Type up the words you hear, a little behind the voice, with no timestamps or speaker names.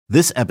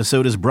This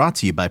episode is brought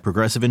to you by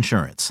Progressive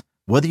Insurance.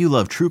 Whether you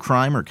love true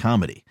crime or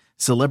comedy,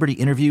 celebrity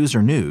interviews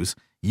or news,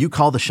 you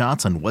call the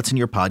shots on what's in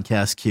your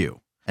podcast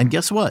queue. And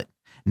guess what?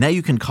 Now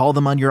you can call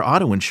them on your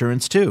auto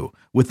insurance too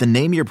with the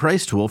Name Your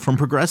Price tool from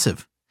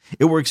Progressive.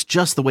 It works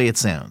just the way it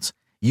sounds.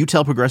 You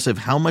tell Progressive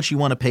how much you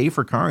want to pay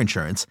for car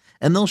insurance,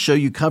 and they'll show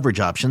you coverage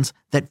options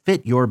that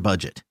fit your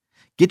budget.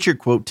 Get your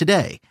quote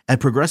today at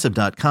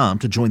Progressive.com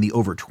to join the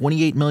over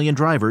 28 million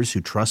drivers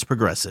who trust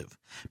Progressive.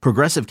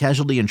 Progressive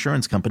Casualty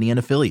Insurance Company and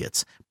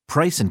Affiliates.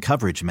 Price and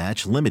coverage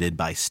match limited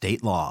by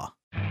state law.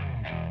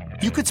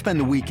 You could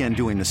spend the weekend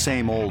doing the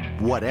same old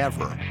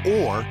whatever,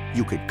 or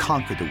you could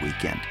conquer the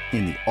weekend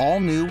in the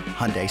all-new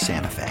Hyundai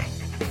Santa Fe.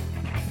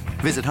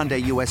 Visit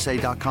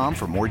HyundaiUSA.com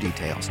for more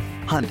details.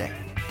 Hyundai,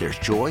 there's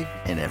joy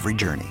in every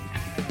journey.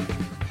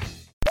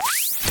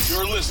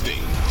 You're listening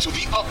to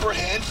the Upper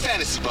Hand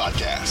Fantasy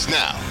Podcast.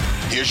 Now,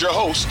 here's your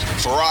host,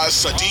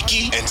 Faraz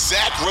Sadiki and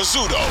Zach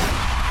Rizzuto.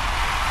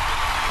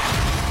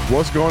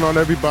 What's going on,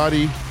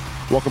 everybody?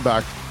 Welcome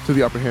back to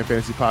the Upper Hand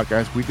Fantasy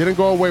Podcast. We didn't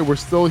go away. We're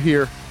still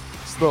here.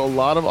 Still a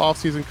lot of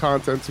off-season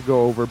content to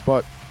go over,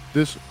 but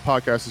this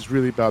podcast is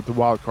really about the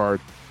wild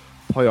card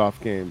playoff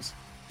games.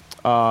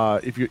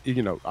 If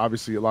you know,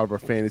 obviously a lot of our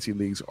fantasy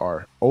leagues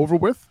are over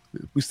with.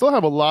 We still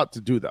have a lot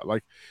to do that.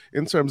 Like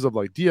in terms of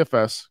like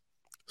DFS,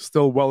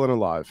 still well and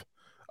alive.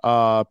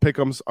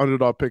 Pick'ems,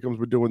 underdog pick'ems,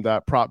 we're doing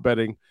that. Prop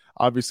betting,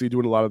 obviously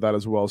doing a lot of that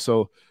as well.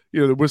 So,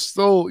 you know, we're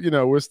still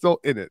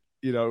in it.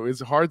 You know, it's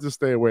hard to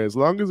stay away. As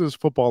long as there's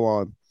football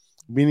on,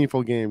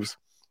 meaningful games,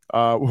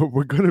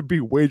 we're going to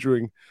be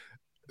wagering,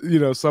 you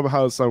know,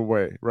 somehow, some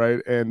way, right?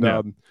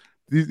 And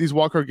these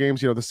wildcard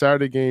games, you know, the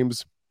Saturday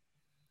games,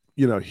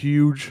 you know,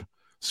 huge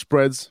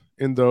spreads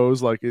in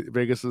those. Like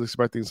Vegas is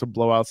expecting some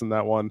blowouts in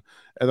that one.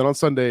 And then on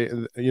Sunday,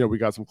 you know, we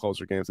got some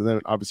closer games. And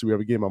then obviously we have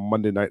a game on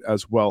Monday night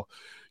as well.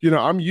 You know,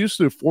 I'm used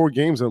to 4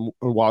 games in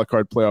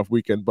wildcard playoff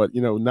weekend, but,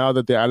 you know, now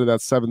that they added that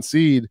 7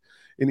 seed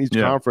in each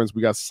conference,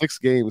 we got 6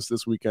 games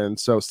this weekend.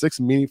 So 6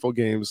 meaningful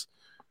games.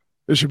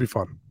 It should be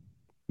fun.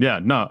 Yeah,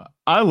 no,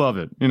 I love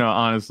it. You know,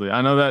 honestly,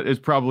 I know that it's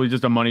probably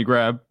just a money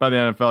grab by the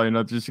NFL, you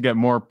know, just to get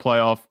more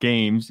playoff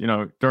games, you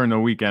know, during the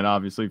weekend,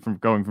 obviously from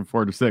going from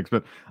 4 to 6,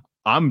 but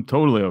I'm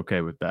totally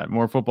okay with that.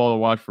 More football to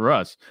watch for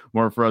us,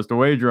 more for us to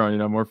wager on, you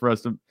know, more for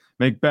us to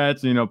make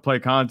bets, you know, play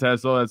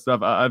contests, all that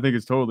stuff. I think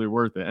it's totally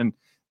worth it. And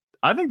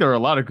I think there are a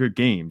lot of good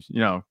games, you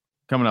know,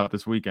 coming up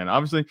this weekend.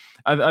 Obviously,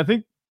 I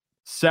think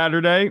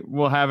Saturday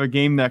we'll have a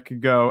game that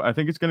could go, I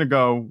think it's going to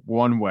go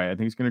one way. I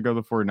think it's going to go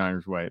the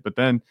 49ers way. But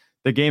then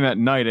the game at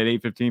night at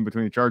 8:15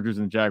 between the Chargers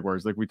and the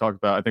Jaguars, like we talked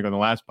about, I think on the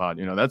last pod,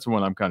 you know, that's the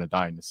one I'm kind of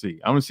dying to see.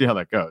 I want to see how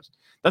that goes.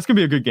 That's going to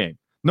be a good game.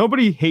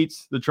 Nobody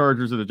hates the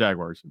Chargers or the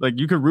Jaguars. Like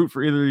you could root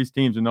for either of these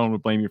teams and no one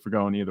would blame you for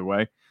going either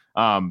way.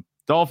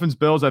 Dolphins,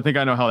 Bills, I think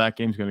I know how that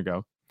game's going to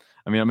go.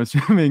 I mean, I'm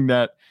assuming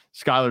that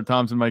Skylar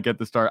Thompson might get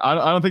the start. I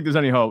don't think there's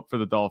any hope for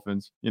the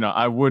Dolphins. You know,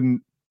 I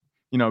wouldn't,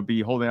 you know,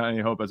 be holding out any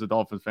hope as a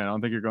Dolphins fan. I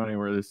don't think you're going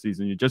anywhere this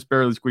season. You just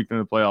barely squeaked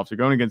into the playoffs. You're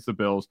going against the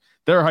Bills.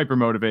 They're hyper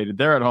motivated.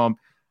 They're at home.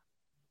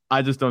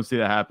 I just don't see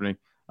that happening.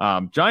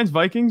 Giants,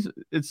 Vikings,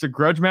 it's a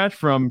grudge match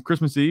from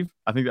Christmas Eve.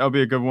 I think that would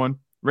be a good one.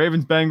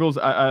 Ravens,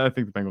 Bengals, I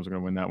think the Bengals are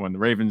going to win that one. The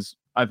Ravens,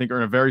 I think, are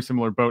in a very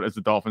similar boat as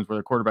the Dolphins, where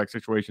the quarterback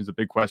situation is a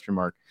big question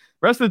mark.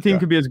 The rest of the team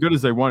could be as good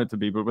as they want it to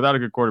be, but without a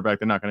good quarterback,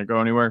 they're not going to go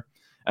anywhere.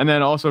 And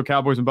then also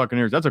Cowboys and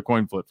Buccaneers, that's a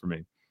coin flip for me.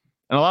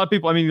 And a lot of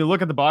people, I mean, you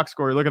look at the box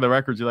score, you look at the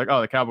records, you're like,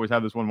 oh, the Cowboys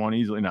have this one won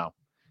easily. No.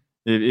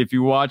 If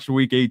you watched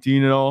week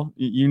 18 at all,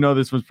 you know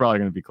this was probably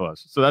going to be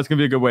close. So that's going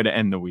to be a good way to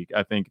end the week,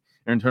 I think,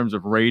 in terms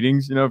of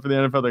ratings, you know, for the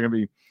NFL. They're going to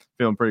be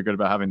feeling pretty good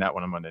about having that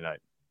one on Monday night.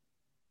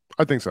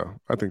 I think so.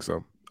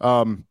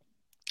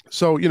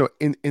 So, you know,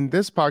 in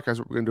this podcast,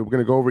 what we're going to do, we're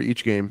going to go over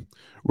each game.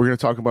 We're going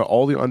to talk about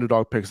all the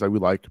underdog picks that we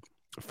like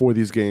for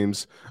these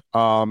games,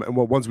 and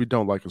what ones we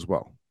don't like as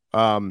well.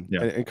 And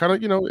kind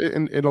of, you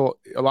know,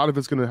 a lot of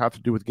it's going to have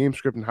to do with game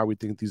script and how we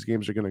think these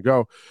games are going to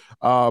go.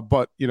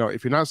 But, you know,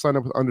 if you're not signed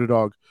up with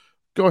Underdog,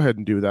 go ahead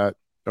and do that.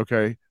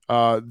 Okay.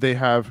 They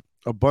have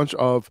a bunch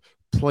of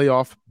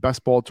playoff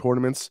best ball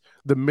tournaments.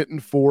 The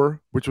Mitten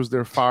 4, which was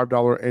their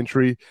 $5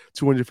 entry,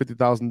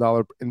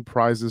 $250,000 in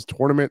prizes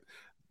tournament,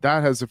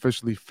 that has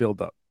officially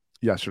filled up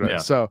yesterday.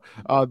 So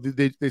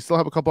they still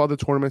have a couple other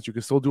tournaments. You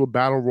can still do a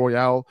battle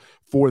royale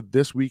for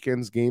this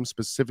weekend's game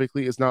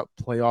specifically. It's not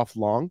playoff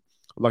long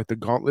like the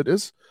Gauntlet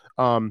is.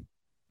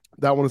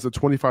 That one is a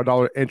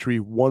 $25 entry,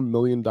 $1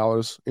 million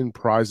in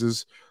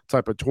prizes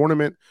type of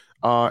tournament.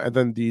 And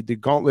then the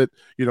Gauntlet,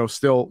 you know,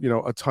 still, you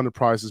know, a ton of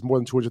prizes, more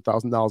than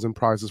 $200,000 in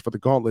prizes for the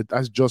Gauntlet.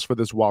 That's just for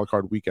this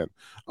wildcard weekend.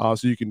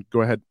 So you can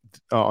go ahead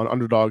on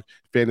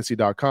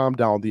UnderdogFantasy.com,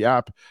 download the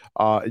app,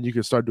 and you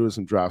can start doing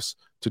some drafts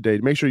today.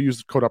 Make sure you use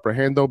the code Upper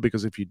Hand, though,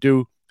 because if you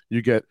do,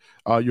 you get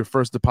your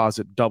first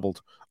deposit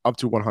doubled up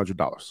to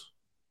 $100.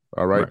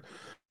 All right.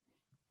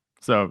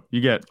 So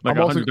you get like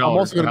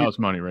 $100 of house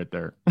money right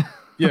there.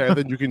 Yeah, and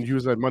then you can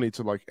use that money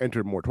to like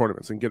enter more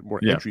tournaments and get more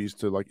entries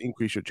to like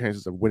increase your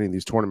chances of winning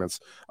these tournaments.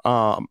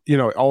 You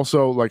know,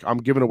 also like I'm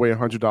giving away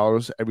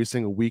 $100 every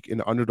single week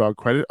in Underdog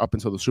credit up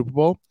until the Super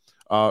Bowl.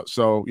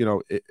 So,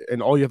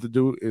 and all you have to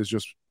do is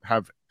just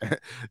have,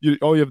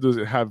 all you have to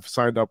do is have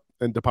signed up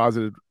and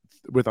deposited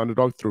with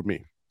Underdog through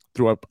me,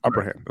 through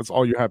Upper Hand. That's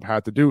all you have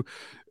had to do.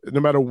 No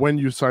matter when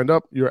you signed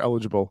up, you're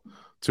eligible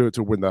to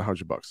win that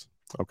 $100.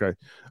 Okay.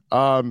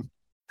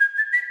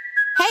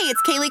 Hey,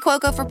 it's Kaylee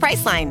Cuoco for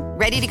Priceline.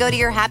 Ready to go to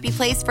your happy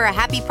place for a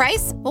happy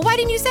price? Well, why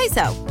didn't you say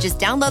so? Just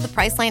download the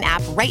Priceline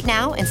app right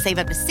now and save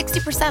up to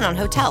 60% on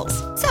hotels.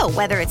 So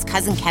whether it's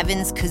Cousin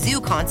Kevin's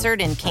Kazoo Concert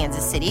in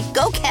Kansas City,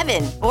 go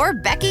Kevin, or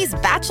Becky's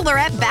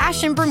Bachelorette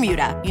Bash in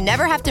Bermuda, you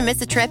never have to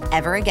miss a trip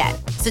ever again.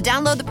 So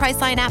download the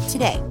Priceline app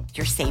today.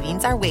 Your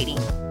savings are waiting.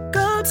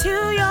 Go to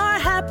your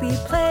happy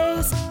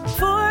place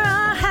for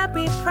a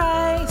happy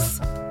price.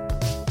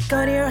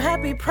 Go to your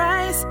happy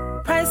price,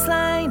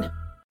 Priceline.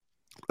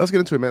 Let's get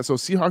into it, man. So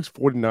Seahawks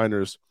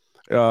 49ers.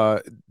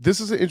 This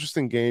is an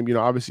interesting game.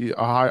 Obviously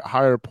a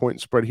higher point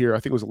spread here. I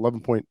think it was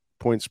 11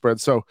 point spread.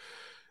 So,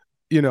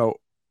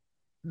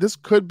 this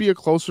could be a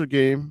closer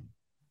game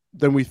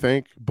than we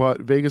think,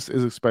 but Vegas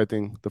is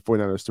expecting the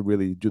 49ers to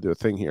really do their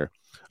thing here.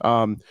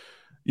 I'm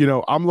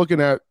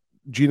looking at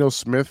Geno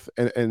Smith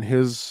and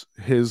his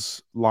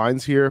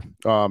lines here.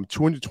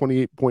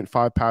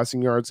 228.5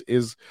 passing yards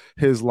is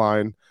his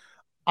line.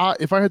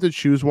 If I had to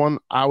choose one,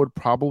 I would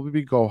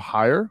probably go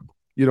higher.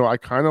 I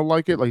kind of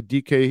like it. Like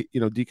DK,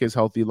 DK's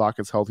healthy,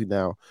 Lockett's healthy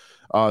now.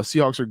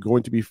 Seahawks are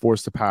going to be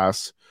forced to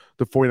pass.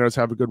 The 49ers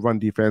have a good run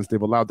defense. They've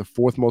allowed the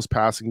fourth most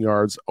passing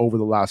yards over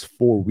the last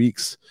 4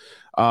 weeks.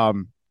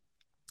 But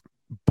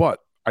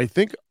I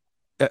think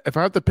if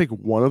I have to pick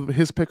one of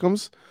his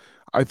pick'ems,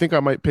 I think I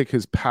might pick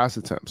his pass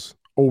attempts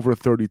over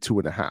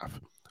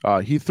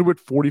 32.5. He threw it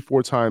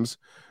 44 times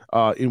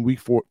in week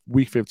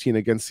 15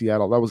 against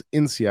Seattle. That was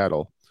in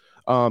Seattle.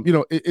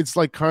 It's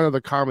like kind of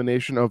the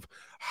combination of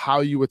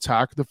how you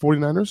attack the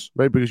 49ers,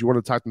 right? Because you want to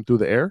attack them through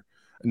the air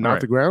and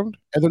not the ground.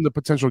 And then the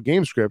potential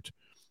game script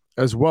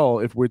as well,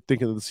 if we're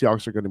thinking that the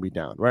Seahawks are going to be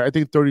down, right? I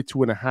think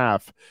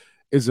 32.5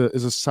 is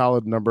a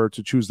solid number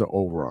to choose the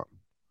over on.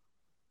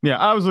 Yeah,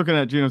 I was looking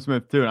at Geno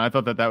Smith too, and I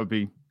thought that would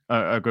be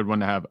a good one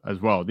to have as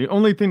well. The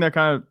only thing that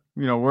kind of,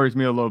 worries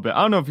me a little bit,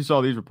 I don't know if you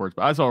saw these reports,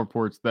 but I saw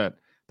reports that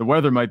the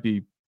weather might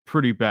be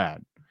pretty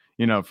bad,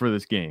 for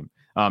this game.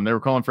 They were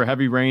calling for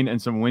heavy rain and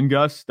some wind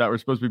gusts that were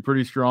supposed to be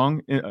pretty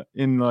strong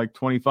in like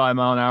 25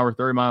 mile an hour,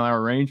 30 mile an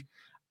hour range.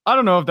 I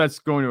don't know if that's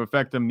going to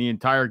affect them the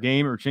entire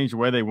game or change the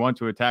way they want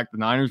to attack the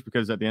Niners,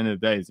 because at the end of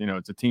the day,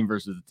 it's a team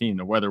versus a team.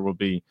 The weather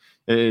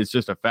it's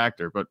just a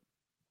factor. But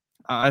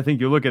I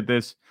think you look at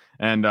this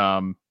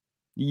and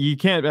you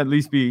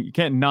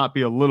can't not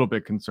be a little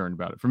bit concerned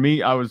about it. For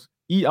me, I was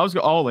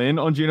all in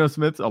on Geno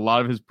Smith, a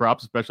lot of his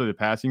props, especially the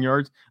passing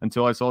yards,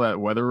 until I saw that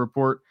weather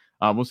report.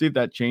 We'll see if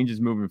that changes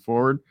moving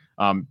forward.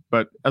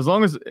 But as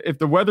long as if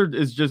the weather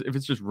is if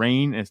it's just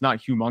rain and it's not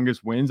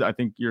humongous winds, I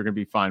think you're going to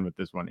be fine with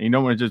this one. And you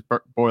don't want to just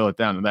boil it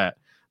down to that.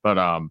 But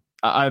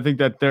I think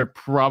that they're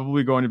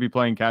probably going to be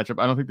playing catch up.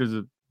 I don't think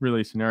there's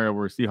really a scenario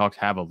where Seahawks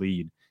have a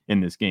lead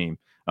in this game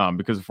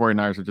because the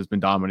 49ers have just been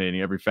dominating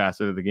every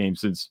facet of the game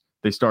since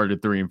they started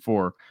at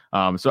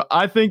 3-4. So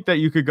I think that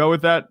you could go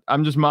with that.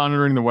 I'm just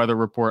monitoring the weather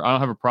report. I don't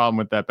have a problem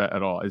with that bet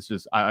at all. It's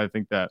just I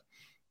think that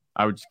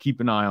I would just keep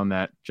an eye on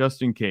that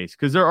just in case,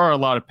 because there are a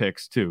lot of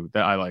picks too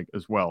that I like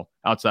as well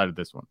outside of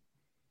this one.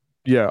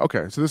 Yeah.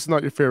 Okay. So this is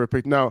not your favorite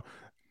pick. Now,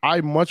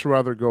 I much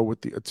rather go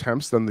with the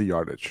attempts than the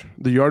yardage.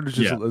 The yardage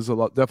is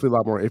definitely a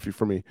lot more iffy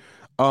for me.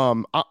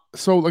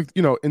 So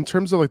in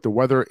terms of like the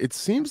weather, it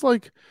seems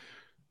like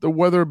the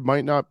weather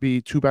might not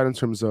be too bad in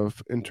terms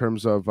of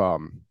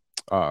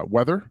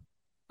weather.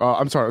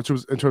 I'm sorry.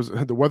 In terms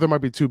of the weather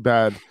might be too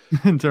bad.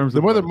 In terms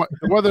of the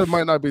weather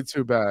might not be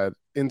too bad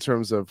in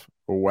terms of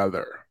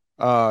weather.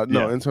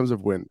 In terms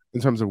of wind.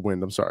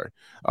 I'm sorry.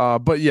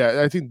 But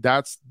yeah, I think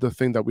that's the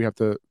thing that we have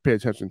to pay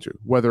attention to.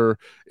 Whether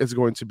it's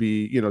going to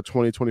be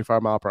 20,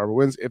 25 mile per hour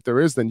winds. If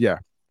there is, then yeah,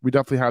 we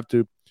definitely have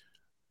to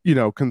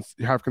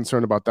have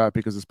concern about that,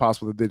 because it's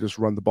possible that they just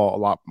run the ball a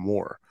lot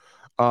more.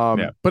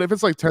 But if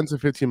it's like 10 to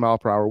 15 mile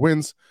per hour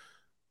winds,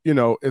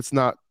 it's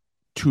not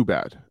too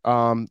bad.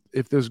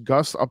 If there's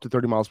gusts up to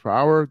 30 miles per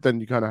hour, then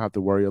you kind of have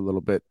to worry a little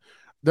bit.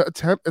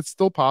 It's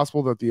still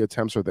possible that the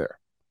attempts are there.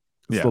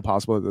 It's still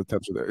possible that the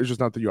attempts are there. It's just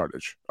not the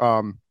yardage.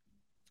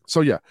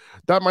 So yeah,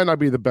 that might not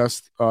be the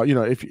best.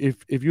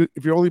 If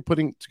you're only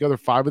putting together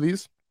 5 of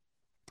these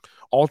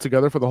all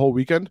together for the whole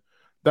weekend,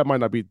 that might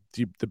not be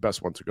the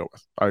best one to go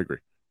with. I agree.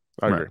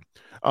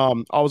 I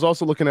was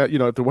also looking at,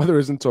 if the weather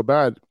isn't so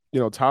bad,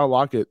 Tyler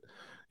Lockett,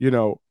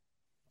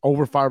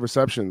 over 5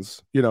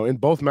 receptions, in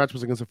both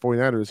matchups against the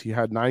 49ers, he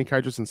had 9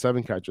 catches and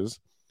 7 catches.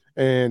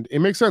 And it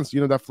makes sense,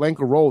 that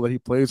flanker role that he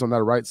plays on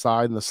that right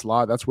side in the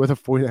slot, that's where the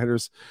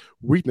 49ers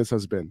weakness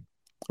has been.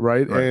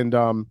 Right. And,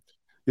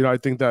 I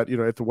think that,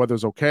 if the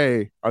weather's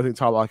okay, I think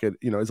Tyler Lockett,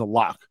 is a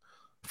lock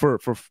for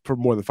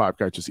more than 5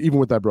 catches, even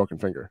with that broken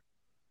finger.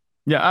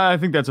 Yeah, I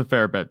think that's a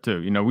fair bet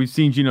too. We've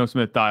seen Geno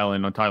Smith dial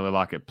in on Tyler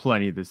Lockett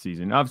plenty this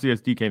season. Obviously,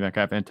 it's DK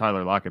Metcalf and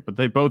Tyler Lockett, but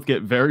they both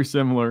get very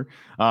similar.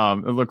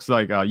 It looks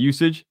like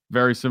usage,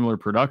 very similar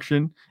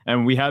production,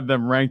 and we had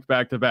them ranked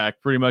back to back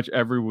pretty much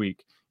every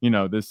week.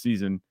 This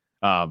season.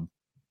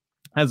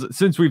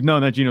 Since we've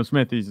known that Geno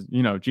Smith, he's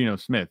Geno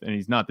Smith, and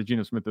he's not the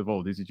Geno Smith of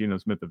old. He's the Geno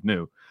Smith of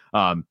new.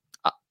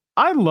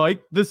 I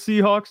like the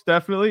Seahawks,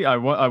 definitely. I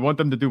want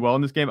them to do well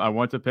in this game. I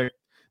want to pick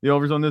the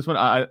overs on this one.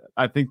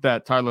 I think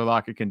that Tyler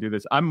Lockett can do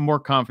this. I'm more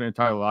confident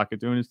in Tyler Lockett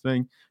doing his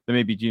thing than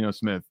maybe Geno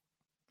Smith,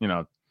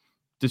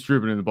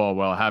 distributing the ball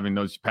well, having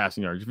those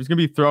passing yards. If he's going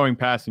to be throwing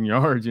passing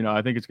yards,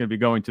 I think it's going to be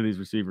going to these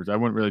receivers. I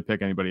wouldn't really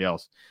pick anybody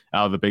else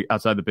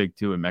outside the big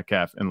two and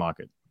Metcalf and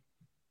Lockett.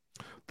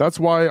 That's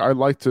why I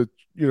like to,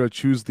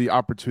 choose the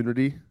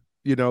opportunity.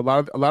 A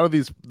lot of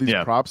these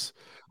props,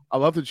 I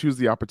love to choose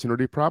the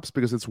opportunity props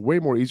because it's way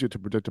more easier to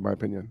predict, in my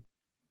opinion.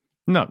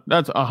 No,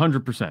 that's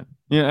 100%.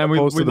 Yeah, and we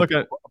look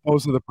at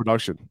opposed to the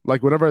production.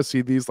 Like whenever I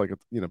see these, like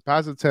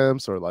pass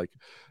attempts or like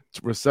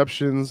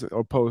receptions,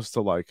 opposed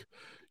to like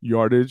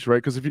yardage, right?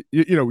 Because if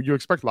you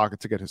expect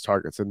Lockett to get his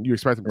targets and you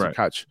expect him to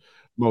catch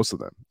most of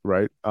them,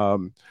 right?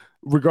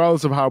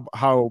 Regardless of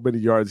how many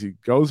yards he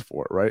goes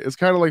for, right? It's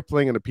kind of like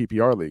playing in a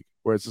PPR league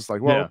where it's just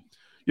like, well,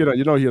 he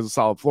has a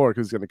solid floor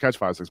because he's going to catch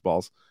 5-6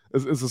 balls.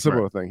 It's a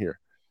similar thing here.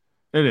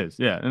 It is,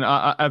 yeah, and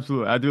I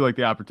absolutely, I do like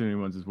the opportunity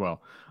ones as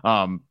well.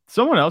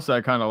 Someone else that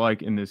I kind of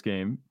like in this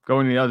game,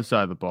 going to the other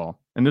side of the ball,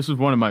 and this was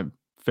one of my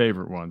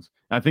favorite ones.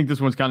 I think this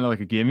one's kind of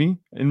like a gimme,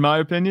 in my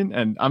opinion,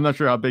 and I'm not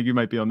sure how big you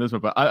might be on this one,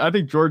 but I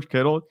think George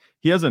Kittle,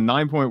 he has a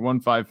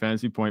 9.15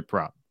 fantasy point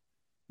prop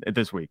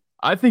this week.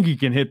 I think he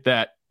can hit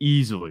that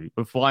easily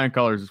with flying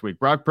colors this week.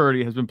 Brock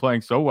Purdy has been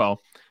playing so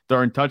well,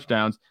 throwing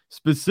touchdowns,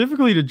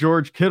 specifically to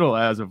George Kittle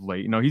as of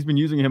late. He's been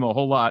using him a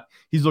whole lot.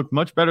 He's looked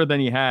much better than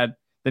he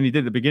did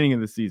at the beginning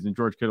of the season.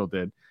 George Kittle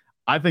did.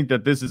 I think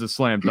that this is a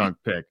slam dunk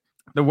pick.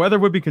 The weather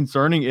would be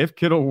concerning if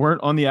Kittle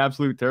weren't on the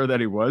absolute tear that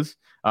he was.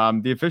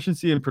 The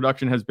efficiency and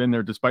production has been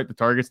there despite the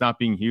targets not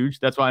being huge.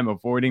 That's why I'm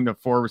avoiding the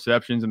 4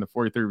 receptions and the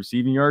 43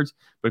 receiving yards.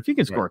 But if he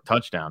can score a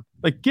touchdown,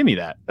 give me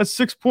that. That's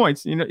 6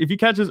 points. If he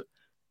catches,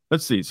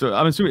 let's see. So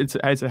I'm assuming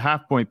it's a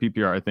half-point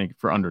PPR, I think,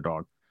 for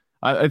underdog.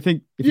 I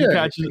think if he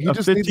catches he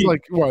just needs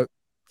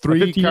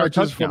 3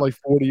 catches for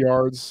 40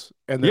 yards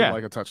and then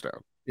a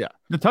touchdown. Yeah.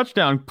 The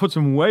touchdown puts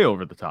him way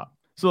over the top.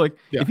 So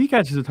if he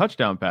catches a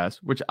touchdown pass,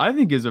 which I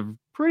think is a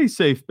pretty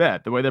safe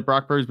bet, the way that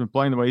Brock Purdy's been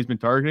playing, the way he's been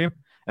targeting him,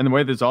 and the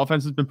way this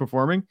offense has been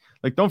performing,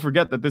 don't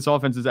forget that this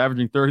offense is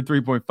averaging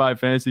 33.5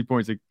 fantasy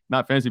points,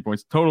 not fantasy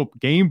points, total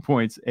game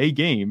points a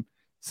game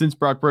since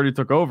Brock Purdy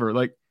took over.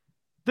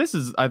 This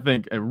is, I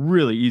think, a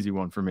really easy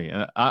one for me.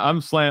 And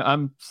I'm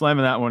slamming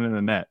that one in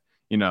the net,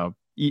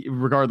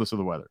 regardless of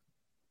the weather.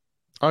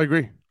 I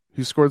agree.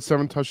 He scored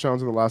 7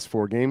 touchdowns in the last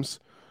 4 games.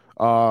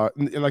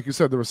 And like you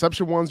said, the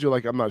reception ones, you're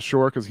like, I'm not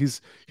sure because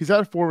he's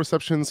had 4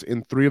 receptions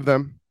in 3 of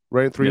them,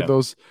 right? 3 of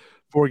those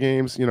 4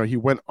 games. He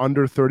went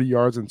under 30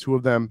 yards in 2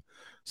 of them.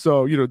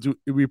 So,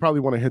 we probably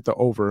want to hit the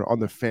over on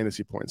the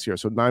fantasy points here.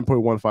 So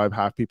 9.15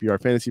 half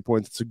PPR fantasy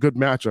points. It's a good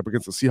matchup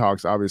against the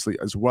Seahawks, obviously,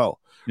 as well.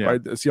 Yeah.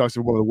 Right? The Seahawks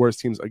are one of the worst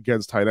teams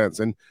against tight ends.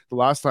 And the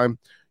last time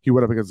he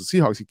went up against the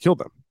Seahawks, he killed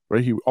them,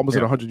 right? He almost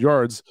had 100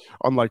 yards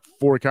on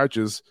 4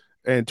 catches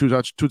and 2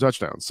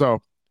 touchdowns.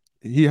 So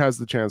he has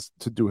the chance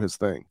to do his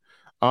thing.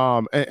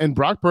 And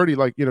Brock Purdy,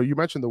 you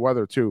mentioned the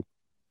weather too.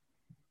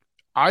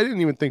 I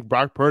didn't even think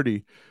Brock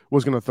Purdy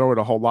was going to throw it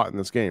a whole lot in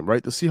this game,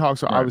 right? The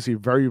Seahawks are obviously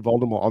very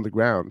vulnerable on the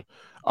ground.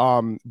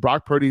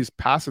 Brock Purdy's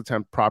pass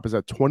attempt prop is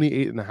at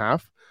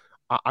 28.5.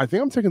 I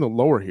think I'm taking the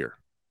lower here.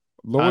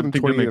 Lower than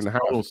 28.5.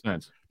 Total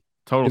sense.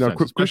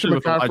 Sense. Christian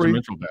McCaffrey, Elijah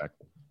Mitchell back.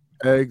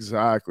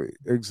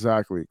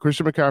 Exactly.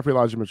 Christian McCaffrey,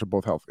 Elijah Mitchell,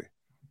 both healthy,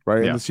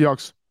 right? And the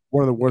Seahawks,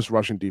 one of the worst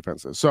rushing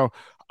defenses. So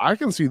I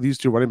can see these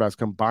 2 running backs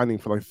combining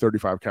for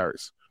 35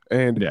 carries.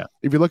 And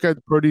if you look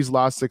at Purdy's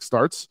last 6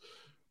 starts,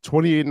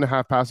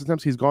 28.5 pass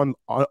attempts, he's gone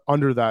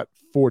under that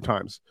 4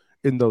 times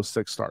in those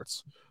 6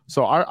 starts.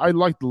 So I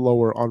like the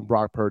lower on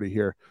Brock Purdy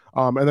here.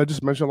 And I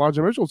just mentioned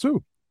Elijah Mitchell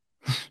too.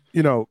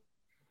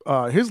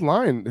 His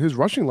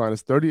rushing line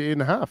is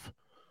 38.5,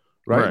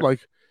 right?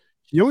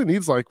 He only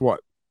needs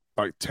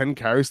 10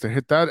 carries to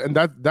hit that. And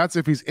that's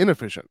if he's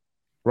inefficient,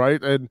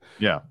 right? And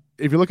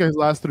if you look at his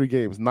last 3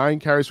 games, 9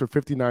 carries for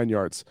 59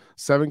 yards,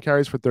 7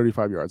 carries for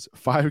 35 yards,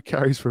 5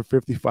 carries for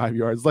 55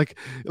 yards.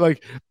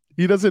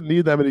 He doesn't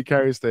need that many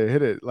carries to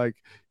hit it.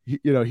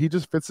 He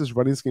just fits his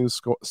running scheme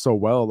so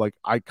well.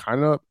 I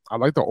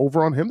like the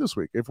over on him this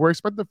week. If we're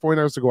expecting the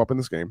 49ers to go up in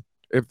this game,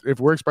 if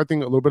we're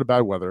expecting a little bit of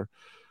bad weather,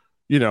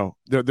 they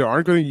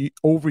aren't going to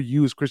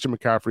overuse Christian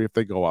McCaffrey if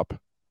they go up.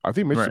 I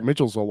think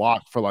Mitchell's a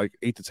lock for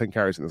 8 to 10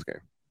 carries in this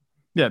game.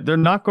 Yeah, they're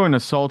not going to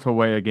salt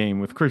away a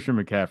game with Christian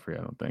McCaffrey,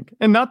 I don't think.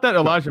 And not that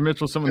Elijah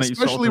Mitchell's someone that you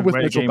salt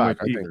away a game with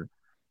either.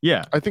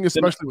 Yeah. I think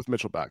especially with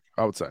Mitchell back,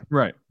 I would say.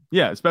 Right.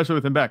 Yeah, especially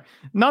with him back.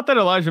 Not that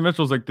Elijah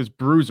Mitchell's this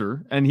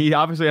bruiser, and he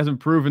obviously hasn't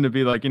proven to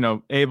be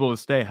able to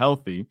stay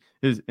healthy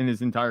in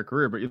his entire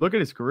career. But you look at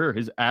his career,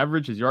 his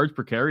yards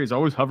per carry is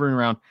always hovering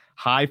around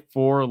high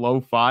 4, low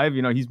 5.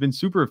 He's been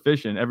super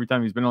efficient every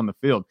time he's been on the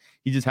field.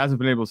 He just hasn't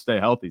been able to stay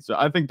healthy. So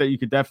I think that you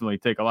could definitely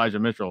take Elijah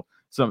Mitchell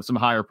some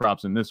higher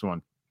props in this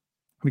one.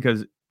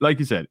 Because, like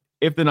you said,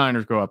 if the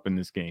Niners go up in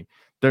this game,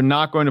 they're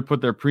not going to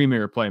put their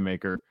premier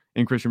playmaker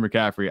in Christian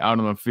McCaffrey out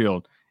on the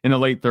field in the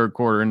late third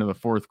quarter into the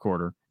fourth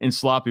quarter in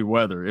sloppy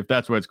weather, if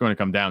that's what it's going to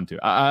come down to.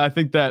 I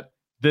think that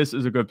this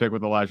is a good pick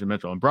with Elijah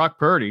Mitchell. And Brock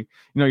Purdy,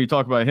 you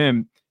talk about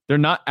him, they're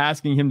not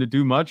asking him to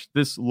do much.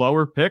 This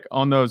lower pick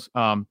on those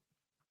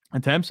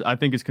attempts, I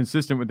think, is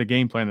consistent with the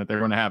game plan that they're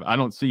going to have. I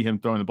don't see him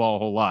throwing the ball a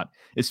whole lot,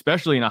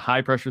 especially in a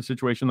high-pressure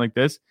situation like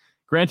this.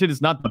 Granted,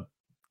 it's not the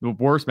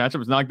worst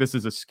matchup. It's not like this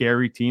is a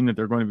scary team that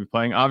they're going to be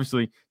playing.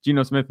 Obviously,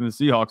 Geno Smith and the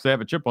Seahawks, they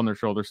have a chip on their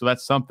shoulder, so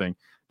that's something.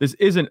 This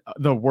isn't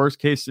the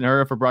worst-case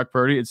scenario for Brock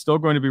Purdy. It's still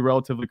going to be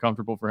relatively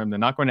comfortable for him. They're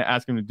not going to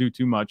ask him to do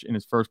too much in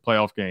his first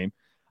playoff game.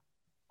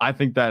 I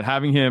think that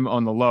having him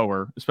on the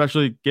lower,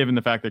 especially given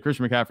the fact that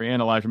Christian McCaffrey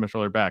and Elijah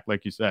Mitchell are back,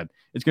 like you said,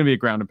 it's going to be a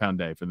ground and pound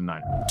day for the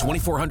Niners.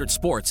 2400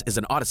 Sports is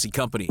an Odyssey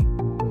company.